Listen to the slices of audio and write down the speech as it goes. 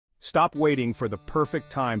Stop waiting for the perfect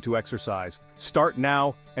time to exercise. Start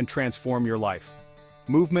now and transform your life.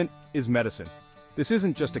 Movement is medicine. This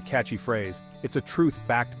isn't just a catchy phrase, it's a truth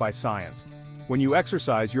backed by science. When you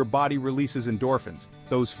exercise, your body releases endorphins,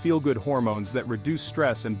 those feel-good hormones that reduce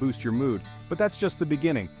stress and boost your mood. But that's just the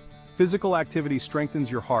beginning. Physical activity strengthens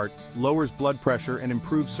your heart, lowers blood pressure, and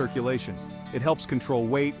improves circulation. It helps control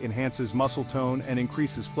weight, enhances muscle tone, and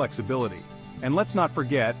increases flexibility. And let's not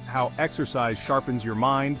forget how exercise sharpens your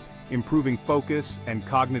mind, improving focus and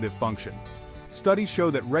cognitive function. Studies show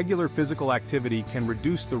that regular physical activity can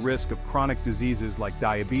reduce the risk of chronic diseases like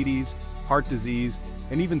diabetes, heart disease,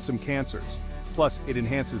 and even some cancers. Plus, it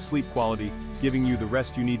enhances sleep quality, giving you the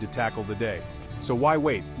rest you need to tackle the day. So why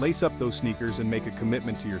wait? Lace up those sneakers and make a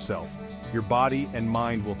commitment to yourself. Your body and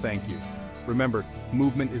mind will thank you. Remember,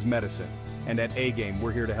 movement is medicine. And at AGAME,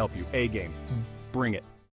 we're here to help you. AGAME, bring it.